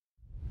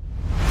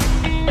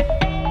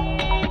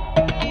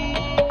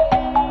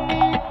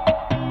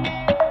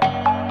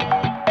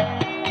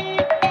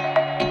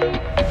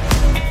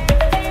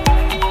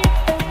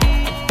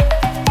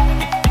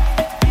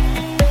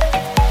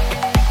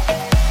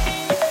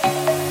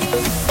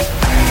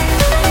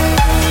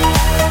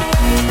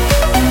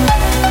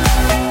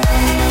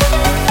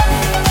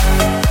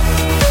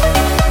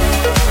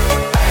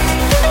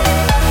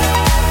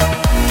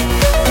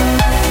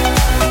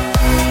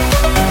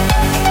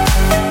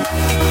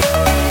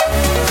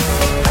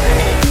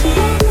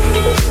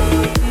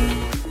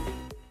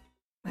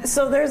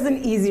So there's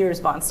an easy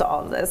response to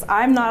all of this.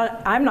 I'm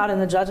not in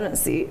the judgment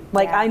seat.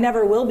 Like I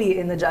never will be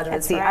in the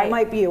judgment seat. Right. I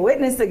might be a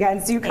witness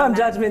against you come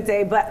judgment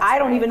day, but I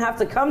don't even have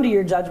to come to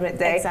your judgment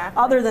day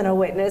other than a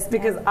witness,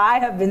 because I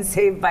have been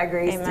saved by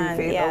grace through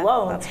faith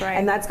alone. That's right.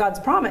 And that's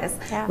God's promise,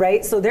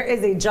 right? So there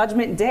is a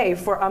judgment day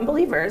for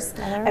unbelievers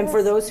and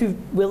for those who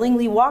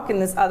willingly walk in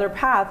this other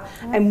path,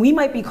 and we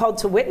might be called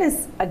to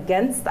witness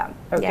against them,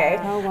 okay?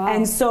 Oh, wow.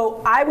 And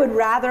so I would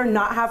rather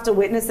not have to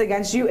witness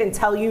against you and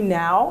tell you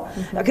now,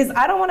 because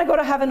I don't want to go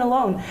to heaven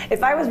alone.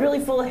 If I was really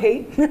full of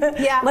hate,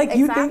 like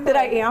you think that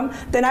I am,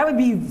 then I would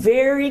be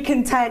very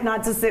content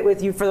not to sit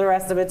with you for the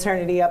rest of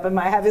eternity up in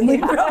my heavenly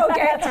throne,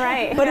 okay? That's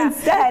right. But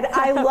instead,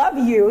 I love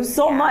you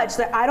so much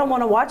that I don't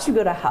want to watch you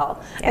go to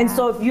hell. And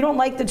so if you don't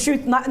like the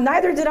truth,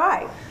 neither did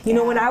I. You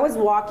know, when I was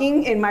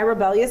walking in my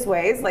rebellious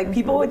ways, like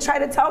people would try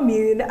to tell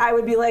me, and I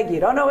would be like, you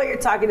don't know what you're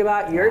talking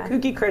about, you're a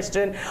kooky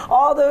Christian,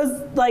 all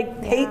those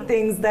like hate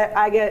things that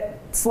I get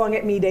slung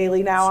at me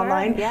daily now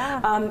online.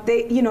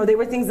 They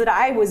were things that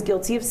I was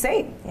guilty of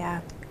saying.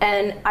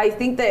 And I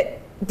think that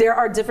there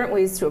are different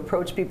ways to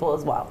approach people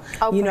as well,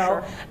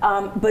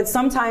 but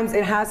sometimes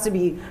it has to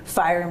be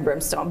fire and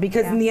brimstone,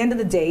 because in the end of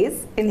the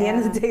days,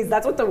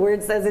 that's what the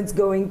word says it's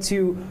going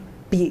to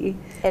be,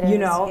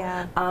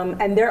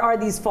 and there are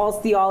these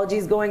false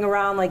theologies going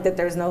around, like that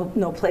there's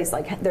no place,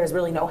 like there's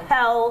really no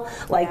hell,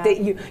 like that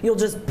you'll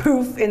just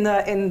poof in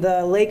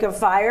the lake of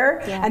fire,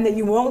 and that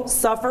you won't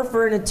suffer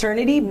for an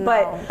eternity.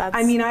 But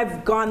I mean,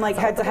 I've gone like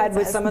head to head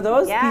with some of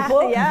those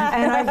people,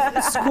 and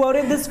I've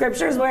quoted the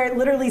scriptures where it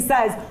literally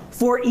says,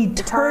 for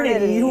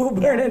eternity you will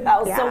burn in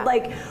hell. So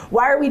like,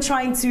 why are we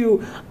trying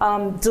to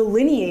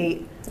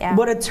delineate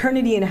what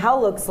eternity in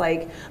hell looks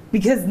like?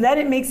 Because then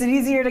it makes it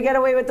easier to get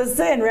away with the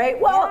sin, right?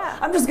 Well,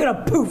 I'm just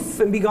gonna poof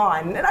and be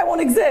gone, and I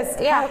won't exist.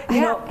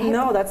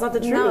 No, that's not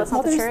the truth. No, that's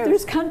not the truth.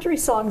 There's country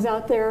songs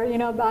out there,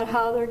 about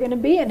how they're going to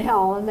be in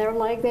hell, and they're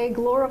like, they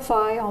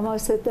glorify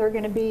almost that they're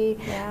going to be,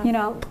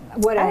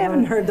 whatever. I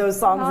haven't heard those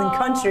songs in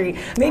country.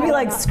 Maybe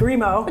like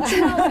Screamo.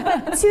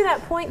 To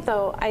that point,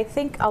 though, I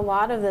think a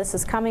lot of this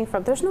is coming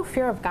from, there's no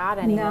fear of God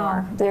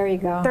anymore. No, there you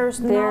go. There's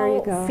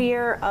no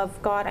fear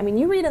of God. I mean,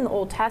 you read in the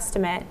Old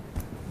Testament,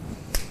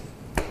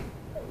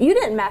 you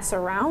didn't mess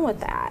around with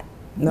that.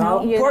 No,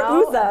 poor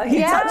Uzzah.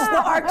 He touched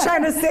the ark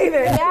trying to save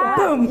it.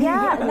 Boom.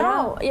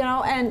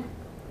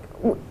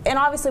 And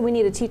obviously we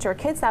need to teach our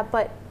kids that,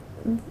 but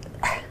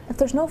if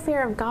there's no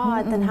fear of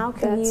God, then how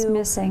can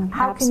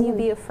you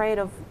be afraid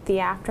of the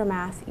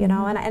aftermath,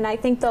 And I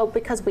think, though,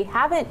 because we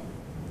haven't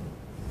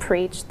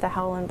preached the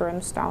hell and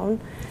brimstone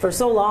for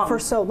so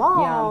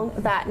long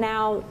that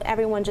now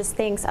everyone just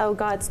thinks, oh,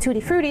 God's tutti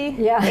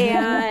frutti,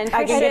 and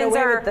Christians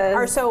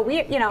are so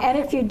weird, And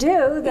if you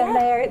do, then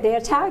they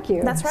attack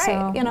you. That's right.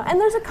 So.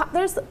 And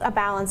there's a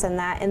balance in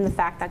that, in the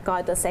fact that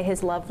God does say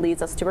His love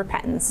leads us to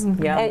repentance.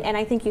 And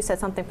I think you said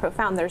something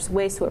profound. There's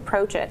ways to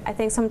approach it. I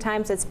think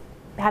sometimes it's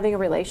having a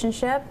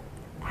relationship,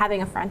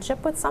 having a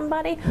friendship with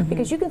somebody,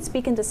 because you can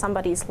speak into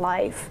somebody's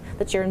life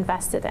that you're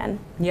invested in.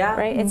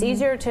 Right. It's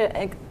easier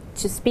to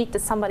speak to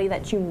somebody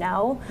that you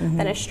know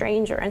than a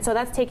stranger. And so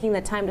that's taking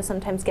the time to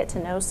sometimes get to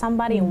know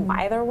somebody and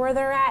why they're where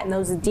they're at, and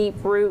those deep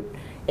root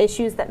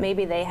issues that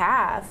maybe they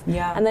have.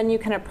 And then you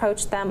can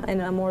approach them in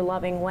a more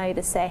loving way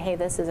to say, hey,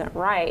 this isn't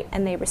right.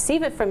 And they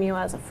receive it from you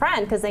as a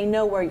friend because they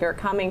know where you're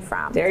coming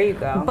from. There you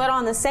go. But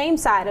on the same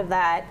side of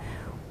that,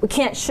 we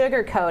can't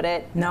sugarcoat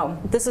it. No.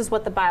 This is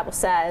what the Bible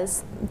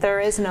says. There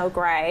is no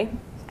gray.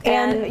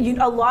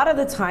 And a lot of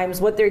the times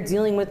what they're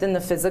dealing with in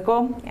the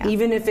physical,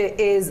 even if it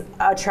is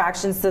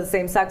attractions to the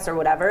same sex or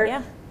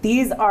whatever,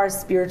 these are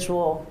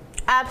spiritual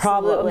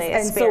problems.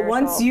 And so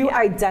once you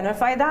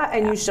identify that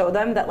and you show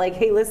them that, like,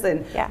 hey,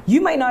 listen, you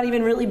might not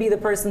even really be the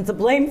person to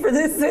blame for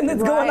this sin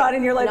that's going on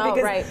in your life,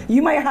 because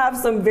you might have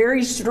some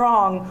very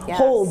strong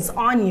holds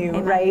on you,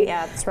 right?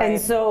 Yeah, that's right. And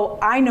so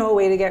I know a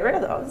way to get rid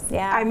of those.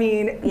 I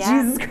mean,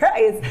 Jesus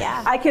Christ,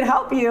 I can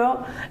help you.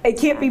 It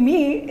can't be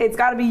me. It's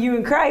got to be you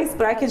in Christ,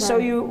 but I can show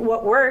you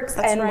what works.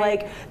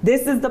 Like,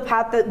 this is the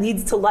path that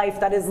leads to life.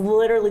 That is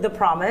literally the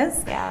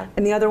promise.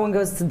 And the other one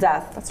goes to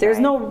death. There's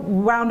no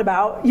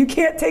roundabout. You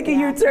can't take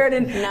a U-turn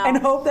and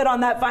hope that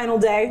on that final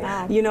day,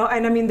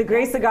 and I mean, the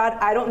grace of God,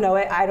 I don't know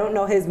it. I don't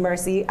know His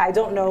mercy. I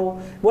don't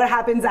know what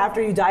happens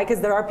after you die,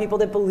 because there are people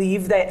that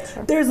believe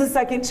that there's a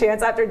second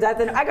chance after death.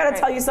 And I got to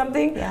tell you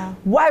something.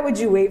 Why would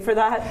you wait for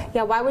that?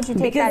 Why would you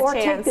take that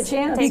chance? Take the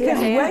chance. Because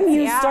when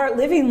you start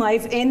living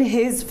life in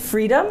His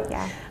freedom,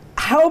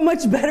 how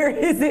much better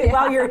is it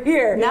while you're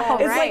here?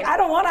 It's like, I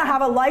don't want to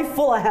have a life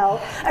full of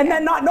hell and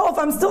then not know if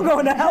I'm still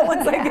going to hell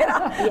once I get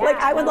out.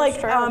 I would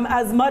like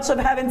as much of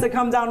heaven to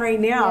come down right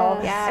now.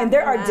 And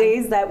there are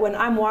days that when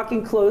I'm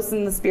walking close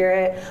in the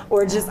Spirit,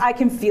 or just I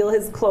can feel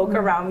His cloak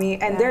around me.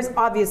 And there's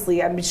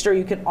obviously, I'm sure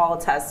you can all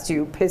attest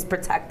to His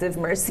protective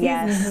mercy.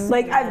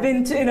 I've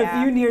been in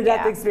a few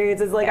near-death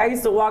experiences. Like I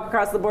used to walk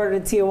across the border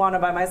to Tijuana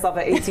by myself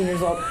at 18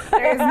 years old.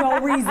 There is no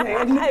reason.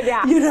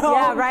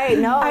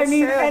 No, I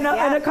mean, and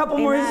a couple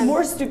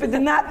more stupid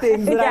than that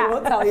thing that I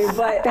won't tell you.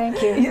 But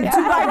thank you.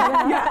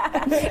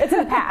 It's in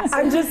the past.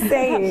 I'm just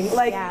saying,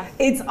 like,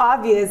 it's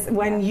obvious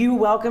when you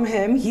welcome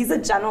him. He's a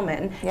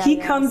gentleman. He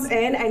comes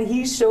in and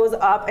he shows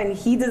up and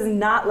he does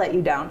not let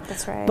you down.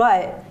 That's right.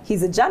 But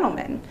he's a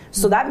gentleman.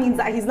 So that means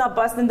that he's not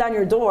busting down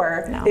your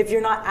door if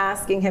you're not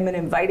asking him and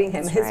inviting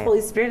him. His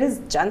Holy Spirit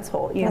is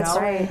gentle, you know? That's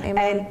right. Amen.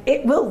 And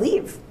it will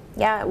leave.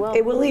 Yeah, it will.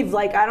 It will leave.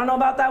 Like, I don't know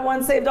about that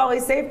once saved,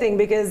 always saved thing,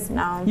 because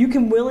you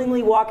can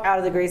willingly walk out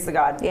of the grace of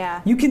God.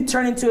 Yeah. You can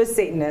turn into a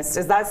Satanist.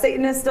 Is that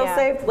Satanist still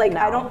saved? Like,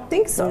 I don't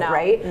think so,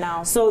 right?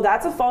 No. So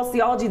that's a false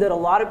theology that a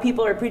lot of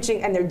people are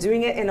preaching, and they're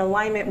doing it in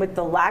alignment with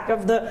the lack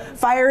of the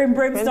fire and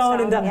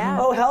brimstone and the,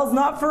 oh, hell's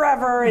not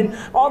forever, and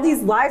all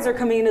these lies are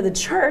coming into the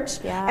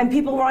church, and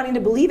people wanting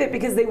to believe it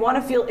because they want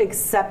to feel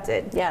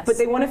accepted. Yes. But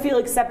they want to feel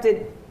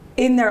accepted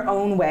in their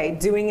own way,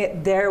 doing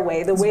it their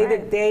way, the way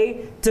that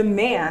they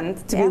demand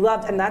to be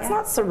loved, and that's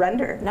not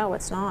surrender. No,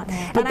 it's not.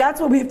 But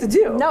that's what we have to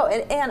do. No,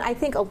 and I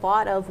think a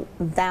lot of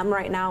them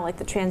right now, like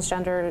the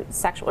transgender,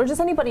 sexual, or just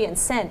anybody in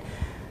sin,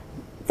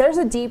 there's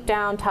a deep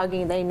down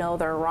tugging. They know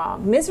they're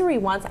wrong. Misery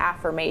wants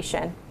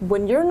affirmation.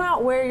 When you're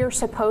not where you're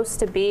supposed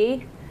to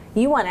be,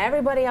 you want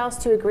everybody else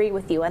to agree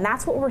with you, and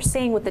that's what we're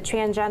seeing with the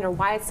transgender,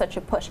 why it's such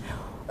a push.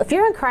 If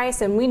you're in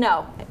Christ, and we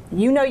know,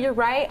 you know you're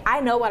right,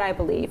 I know what I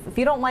believe. If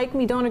you don't like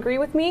me, don't agree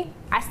with me,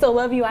 I still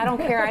love you, I don't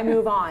care, I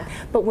move on.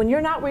 But when you're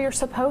not where you're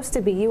supposed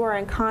to be, you are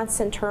in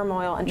constant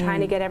turmoil and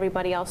trying to get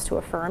everybody else to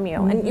affirm you.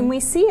 And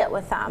we see it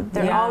with them.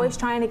 They're always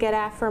trying to get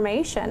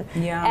affirmation.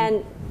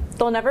 And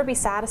they'll never be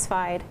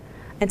satisfied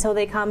until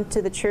they come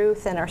to the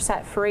truth and are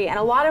set free. And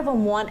a lot of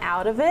them want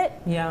out of it,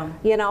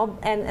 you know,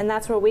 and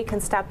that's where we can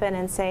step in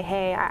and say,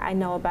 hey, I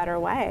know a better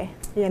way,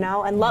 you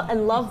know, and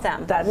love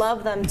them.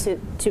 Love them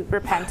to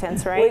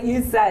repentance, right? What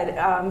you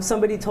said,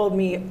 somebody told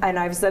me, and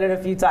I've said it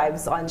a few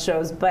times on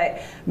shows,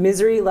 but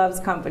misery loves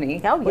company.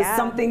 Was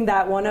something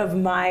that one of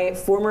my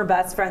former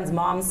best friend's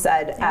moms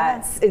said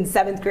in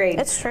 7th grade.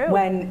 It's true.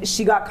 When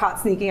she got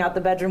caught sneaking out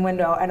the bedroom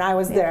window, and I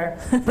was there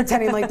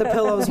pretending like the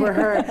pillows were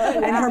her.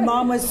 And her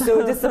mom was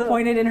so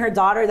disappointed in her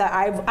daughter that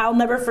I'll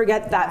never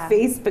forget that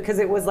face, because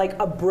it was like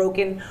a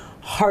broken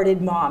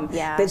hearted mom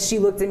that she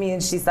looked at me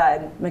and she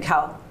said,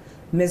 Mikkel,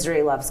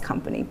 misery loves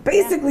company.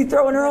 Basically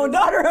throwing her own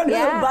daughter under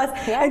the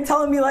bus and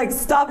telling me, like,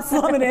 stop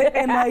slumming it,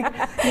 and, like,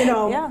 you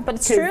know. Yeah, but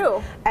it's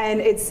true.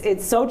 And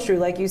it's so true,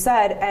 like you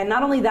said. And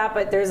not only that,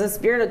 but there's a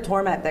spirit of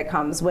torment that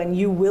comes when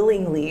you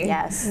willingly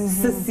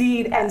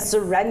secede and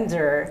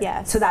surrender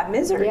to that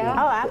misery. Oh,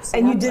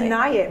 absolutely. And you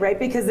deny it, right?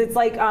 Because it's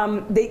like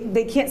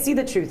they can't see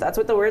the truth. That's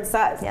what the word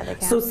says. Yeah, they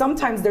can. So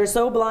sometimes they're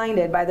so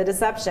blinded by the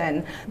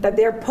deception that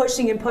they're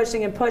pushing and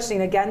pushing and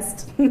pushing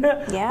against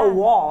a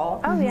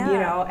wall. You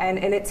know, and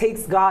it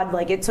takes God,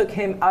 like, it took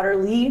him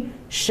utterly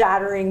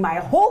shattering my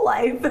whole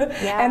life,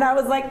 and I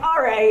was like, all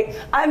right,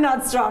 I'm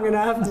not strong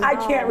enough. I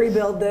can't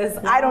rebuild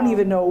this. I don't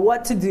even know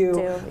what to do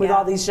with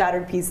all these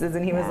shattered pieces.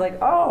 And he was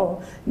like,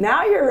 oh,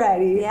 now you're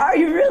ready. Are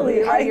you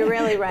really? Are you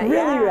really ready?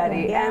 Really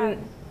ready?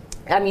 And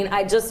I mean,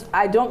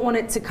 I don't want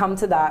it to come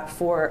to that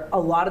for a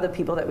lot of the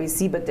people that we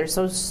see, but they're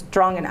so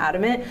strong and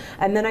adamant.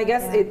 And then I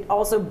guess it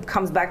also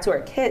comes back to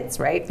our kids,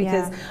 right?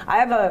 Because I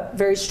have a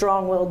very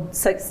strong-willed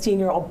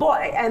 16-year-old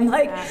boy, and,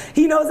 like,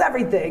 he knows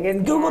everything,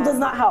 and Google does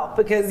not help,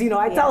 because, you know,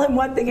 I tell him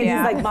one thing and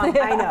he's like, Mom,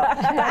 I know,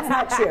 that's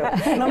not true.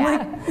 And I'm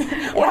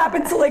like, what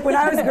happened to, like, when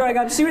I was growing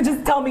up, she would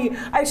just tell me,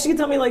 she'd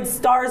tell me, like,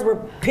 stars were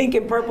pink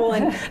and purple,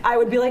 and I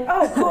would be like,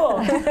 oh, cool,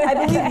 I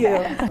believe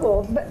you.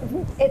 Cool, but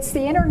it's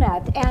the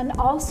internet, and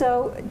also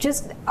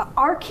just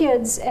our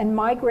kids and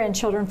my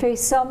grandchildren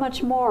face so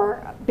much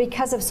more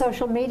because of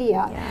social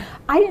media.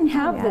 I didn't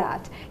have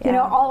that. You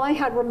know, all I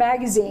had were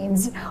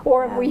magazines,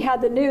 or we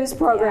had the news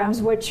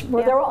programs, which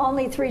were there were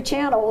only 3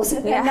 channels,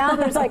 and now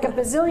there's like a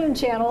bazillion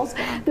channels.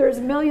 There's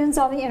millions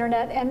on the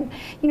internet, and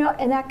you know,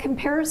 and that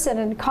comparison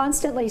and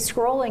constantly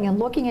scrolling and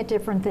looking at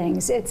different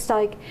things. It's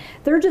like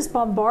they're just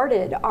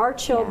bombarded. Our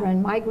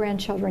children, my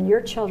grandchildren,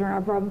 your children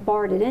are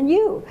bombarded, and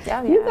you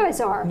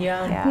guys are.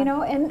 You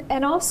know,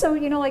 and also,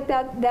 you know, like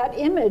that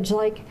image,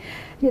 like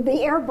the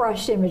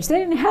airbrushed image, they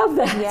didn't have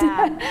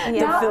that.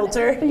 The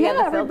filter.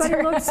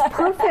 Everybody looks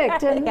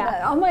perfect, and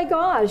oh my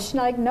gosh,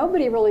 like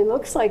nobody really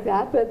looks like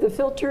that, but the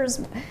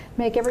filters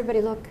make everybody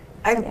look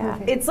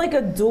It's like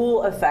a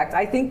dual effect.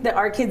 I think that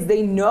our kids,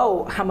 they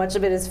know how much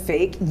of it is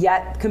fake,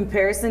 yet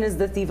comparison is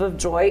the thief of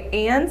joy.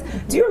 And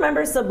do you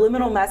remember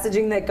subliminal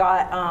messaging that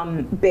got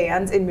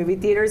banned in movie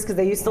theaters because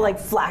they used to like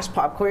flash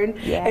popcorn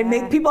and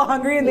make people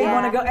hungry, and they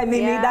want to go, and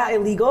they made that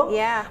illegal?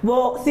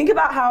 Well, think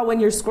about how when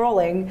you're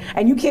scrolling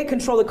and you can't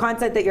control the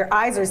content that your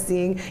eyes are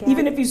seeing,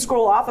 even if you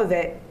scroll off of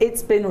it,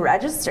 it's been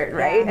registered,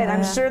 right? And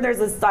I'm sure there's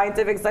a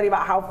scientific study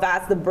about how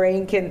fast the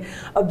brain can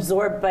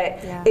absorb, but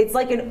it's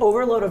like an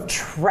overload of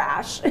trash.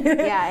 It is.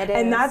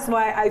 And that's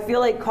why I feel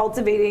like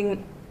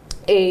cultivating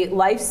a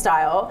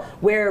lifestyle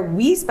where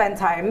we spend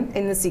time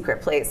in the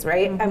secret place,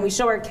 right? And we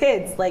show our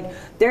kids, like,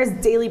 there's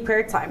daily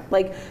prayer time.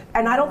 Like,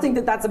 and I don't think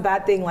that that's a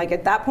bad thing. Like,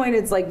 at that point,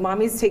 it's like,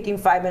 mommy's taking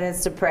 5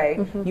 minutes to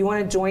pray. You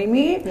want to join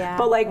me?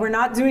 But, like, we're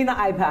not doing the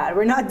iPad.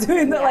 We're not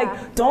doing the,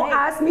 like, don't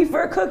ask me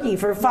for a cookie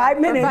for 5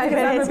 minutes because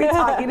I'm going to be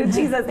talking to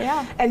Jesus.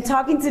 And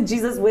talking to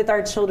Jesus with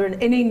our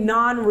children in a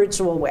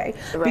non-ritual way.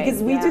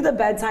 Because we do the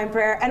bedtime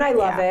prayer, and I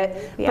love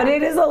it. But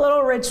it is a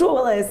little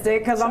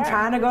ritualistic because I'm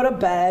trying to go to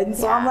bed.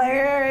 So I'm like,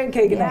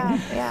 okay, good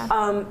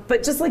night.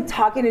 But just like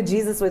talking to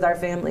Jesus with our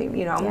family,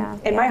 you know.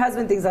 And my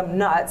husband thinks I'm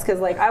nuts because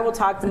like I will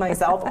talk to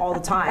myself all the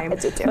time,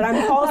 but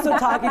I'm also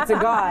talking to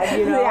God,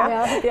 you know.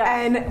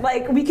 And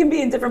like we can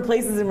be in different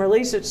places in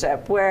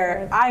relationship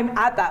where I'm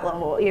at that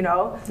level, you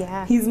know.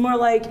 He's more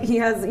like he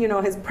has, you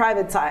know, his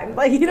private time.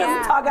 Like he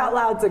doesn't talk out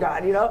loud to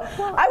God, you know.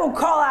 I will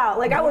call out,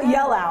 like I will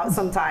yell out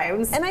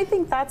sometimes. And I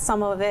think that's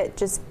some of it,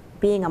 just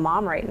being a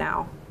mom right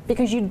now.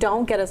 Because you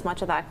don't get as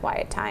much of that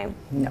quiet time.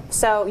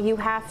 So you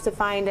have to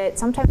find it.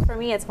 Sometimes for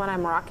me, it's when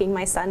I'm rocking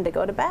my son to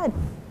go to bed.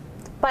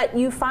 But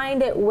you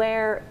find it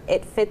where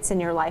it fits in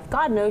your life.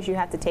 God knows you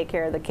have to take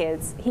care of the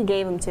kids. He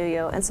gave them to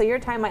you. And so your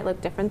time might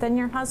look different than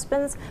your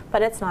husband's,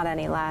 but it's not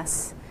any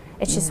less.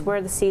 It's just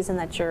where the season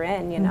that you're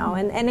in, you know.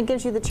 And it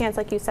gives you the chance,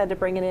 like you said, to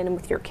bring it in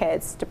with your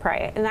kids to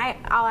pray. And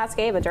I'll ask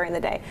Ava during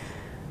the day,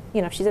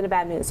 you know, if she's in a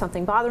bad mood, is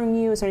something bothering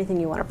you? Is there anything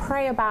you want to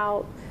pray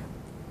about?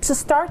 To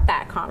start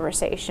that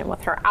conversation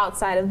with her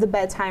outside of the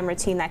bedtime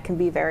routine that can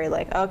be very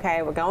like,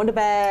 okay, we're going to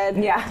bed.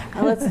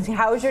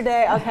 How was your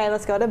day? Okay,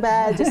 let's go to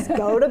bed. Just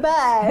go to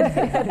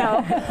bed. You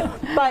know?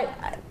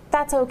 But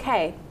that's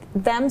okay.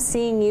 Them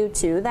seeing you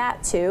do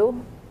that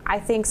too, I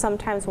think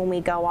sometimes when we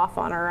go off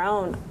on our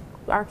own,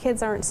 our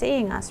kids aren't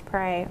seeing us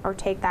pray or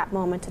take that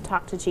moment to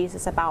talk to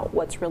Jesus about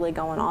what's really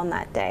going on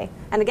that day.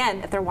 And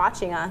again, if they're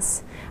watching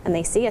us and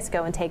they see us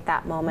go and take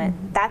that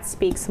moment, that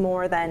speaks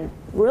more than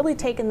really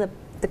taking the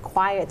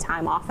quiet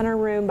time off in a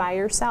room by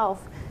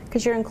yourself,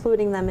 because you're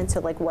including them into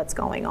like what's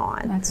going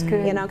on. That's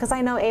good. You know, because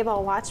I know Ava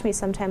will watch me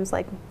sometimes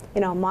like,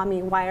 you know,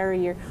 mommy, why are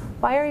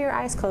your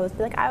eyes closed?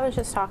 Be like, I was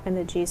just talking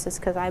to Jesus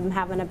because I'm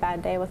having a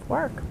bad day with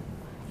work.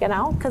 You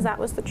know, because that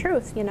was the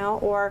truth. You know,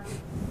 or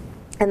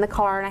in the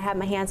car and I have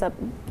my hands up.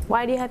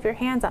 Why do you have your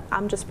hands up?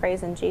 I'm just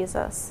praising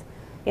Jesus.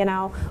 You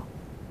know,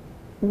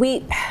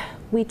 we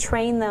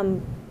train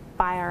them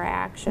by our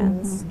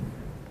actions.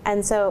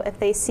 And so if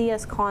they see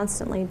us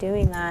constantly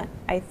doing that,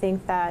 I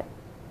think that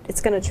it's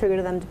going to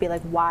trigger them to be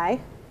like, why?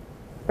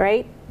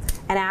 Right?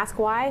 And ask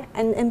why.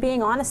 And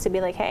being honest to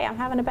be like, hey, I'm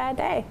having a bad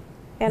day.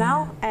 You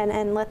know?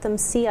 And let them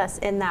see us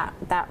in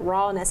that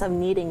rawness of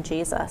needing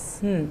Jesus.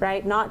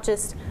 Right? Not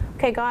just,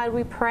 okay, God,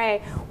 we pray.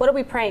 What are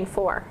we praying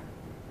for?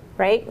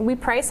 Right? We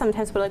pray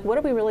sometimes, but like, what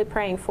are we really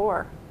praying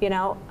for? You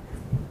know?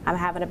 I'm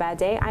having a bad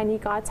day. I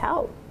need God's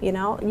help. You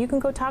know? You can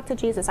go talk to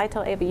Jesus. I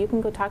tell Ava, you can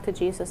go talk to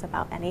Jesus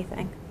about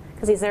anything.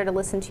 Because he's there to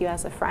listen to you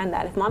as a friend,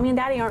 that if mommy and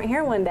daddy aren't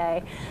here one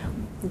day,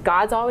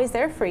 God's always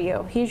there for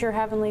you. He's your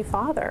heavenly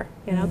father,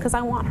 you know, because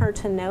I want her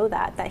to know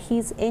that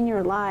he's in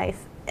your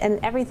life and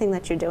everything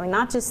that you're doing,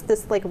 not just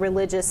this like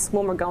religious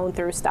when we're going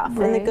through stuff,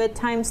 in the good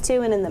times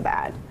too and in the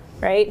bad,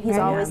 right? He's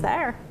always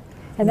there.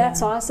 And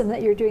that's awesome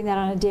that you're doing that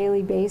on a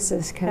daily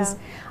basis, because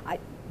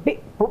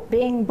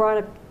being brought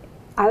up,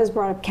 I was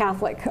brought up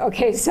Catholic,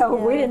 okay, so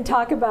we didn't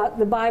talk about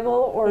the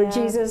Bible or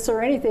Jesus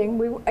or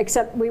anything,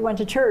 except we went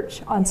to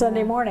church on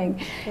Sunday morning.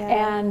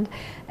 And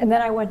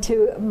then I went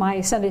to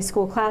my Sunday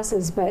school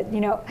classes, but you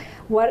know,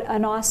 what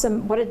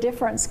a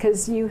difference,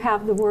 because you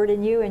have the Word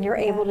in you and you're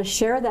able to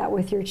share that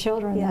with your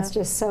children. That's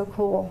just so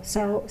cool,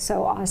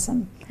 so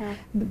awesome.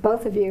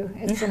 Both of you,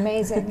 it's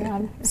amazing.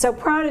 I'm so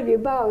proud of you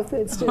both.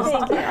 It's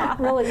just,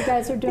 really, you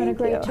guys are doing a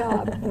great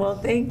job. Well,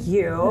 thank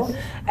you.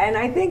 And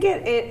I think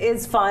it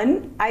is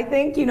fun. I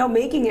think, you know,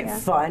 making it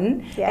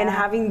fun and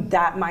having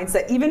that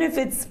mindset, even if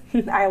it's,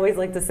 I always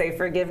like to say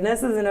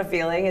forgiveness isn't a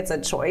feeling, it's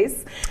a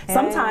choice.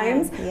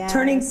 Sometimes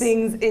turning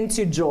things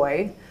into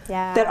joy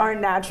that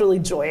aren't naturally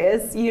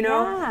joyous, you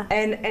know?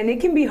 And it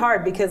can be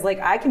hard because like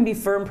I can be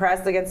firm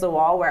pressed against the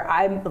wall where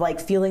I'm like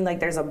feeling like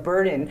there's a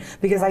burden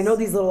because I know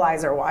these little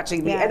eyes are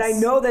watching me and I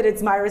know that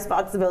it's my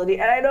responsibility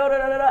and I know,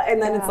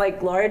 and then it's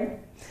like, Lord,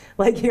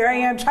 like here I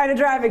am trying to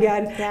drive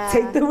again,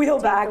 take the wheel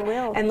back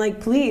and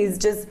like, please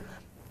just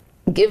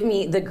give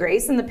me the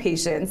grace and the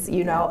patience,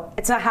 you know,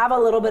 to have a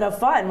little bit of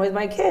fun with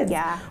my kids.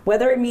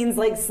 Whether it means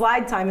like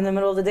slide time in the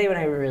middle of the day when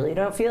I really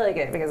don't feel like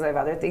it because I have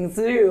other things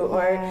to do,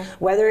 or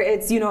whether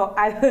it's, you know,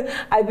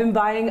 I've been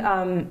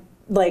buying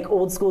like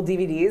old school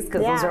DVDs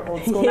because those are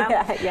old school now.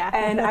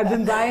 And I've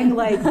been buying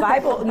like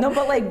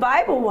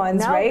Bible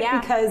ones,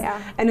 right? Because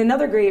and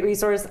another great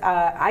resource,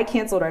 I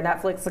canceled our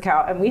Netflix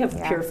account and we have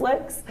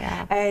PureFlix,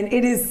 and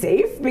it is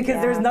safe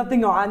because there's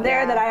nothing on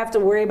there that I have to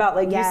worry about,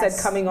 like you said,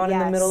 coming on in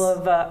the middle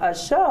of a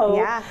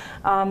show.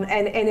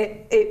 And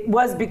it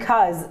was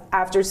because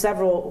after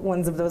several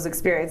ones of those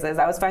experiences,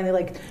 I was finally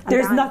like,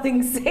 there's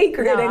nothing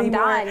sacred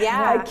anymore.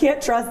 I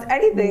can't trust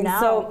anything.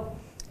 So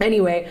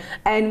Anyway,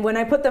 and when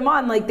I put them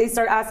on, like, they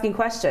start asking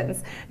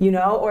questions, you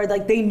know, or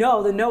like they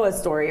know the Noah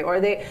story, or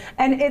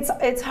and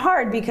it's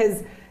hard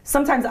because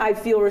sometimes I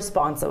feel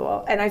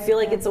responsible and I feel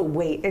like it's a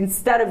weight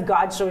instead of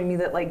God showing me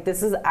that, like,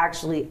 this is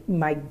actually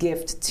my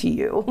gift to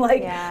you.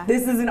 Like,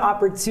 this is an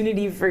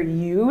opportunity for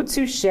you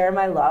to share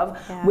my love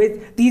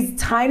with these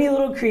tiny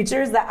little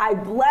creatures that I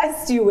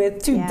blessed you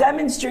with to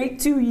demonstrate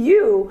to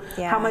you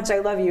how much I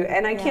love you.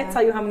 And I can't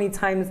tell you how many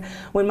times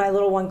when my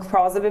little one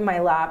crawls up in my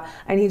lap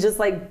and he just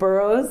like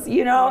burrows,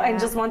 you know,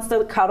 and just wants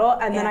to cuddle.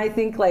 And then I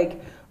think,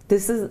 like,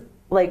 this is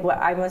like what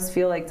I must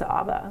feel like to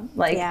Abba.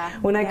 Like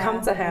when I come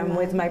to him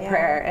with my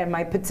prayer and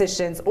my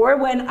petitions, or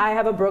when I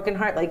have a broken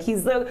heart, like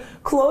he's the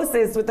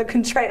closest with a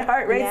contrite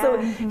heart, right? So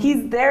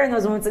he's there in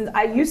those moments. And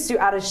I used to,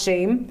 out of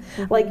shame,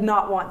 like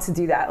not want to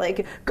do that.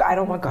 Like, I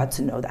don't want God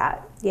to know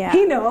that.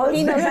 He knows.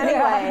 He knows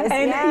anyways.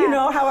 And you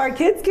know how our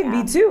kids can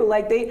be too.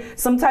 Like they,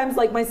 sometimes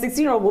like my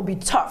 16-year-old will be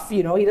tough,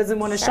 you know, he doesn't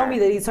want to show me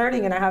that he's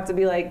hurting, and I have to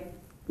be like,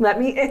 let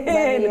me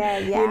in.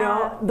 You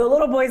know, the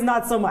little boys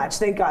not so much.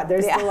 Thank God,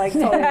 they're still like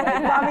totally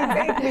like, mommy,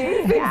 take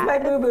me, fix my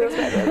boo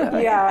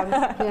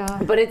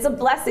boo. But it's a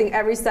blessing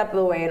every step of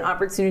the way, an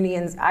opportunity,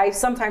 and I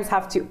sometimes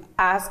have to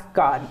ask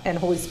God and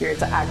Holy Spirit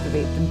to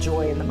activate the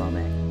joy in the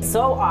moment.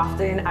 So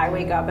often I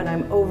wake up and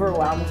I'm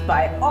overwhelmed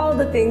by all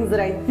the things that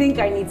I think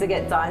I need to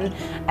get done,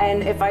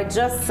 and if I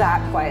just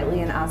sat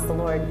quietly and asked the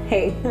Lord,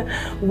 hey,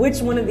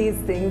 which one of these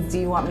things do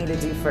you want me to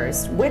do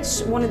first? Which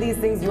one of these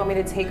things do you want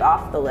me to take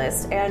off the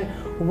list? And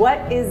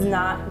what is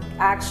not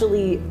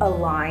actually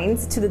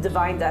aligned to the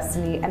divine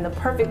destiny and the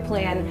perfect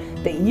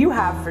plan that you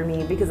have for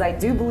me? Because I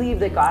do believe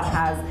that God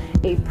has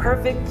a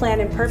perfect plan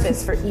and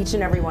purpose for each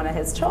and every one of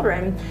his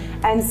children.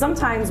 And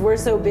sometimes we're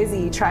so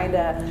busy trying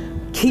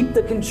to keep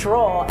the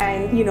control,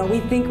 and you know,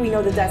 we think we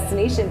know the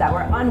destination, that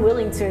we're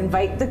unwilling to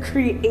invite the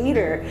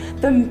creator,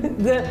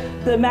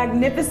 the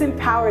magnificent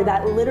power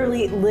that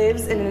literally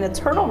lives in an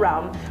eternal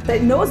realm,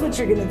 that knows what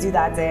you're going to do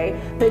that day,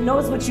 that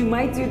knows what you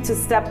might do to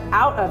step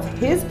out of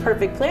his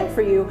perfect plan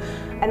for you.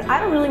 And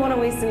I don't really want to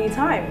waste any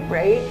time,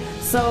 right?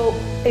 So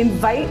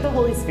invite the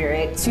Holy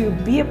Spirit to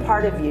be a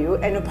part of you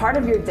and a part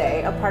of your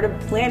day, a part of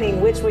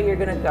planning which way you're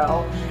going to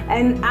go,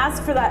 and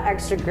ask for that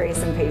extra grace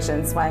and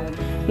patience when,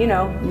 you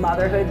know,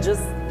 motherhood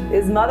just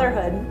is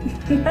motherhood.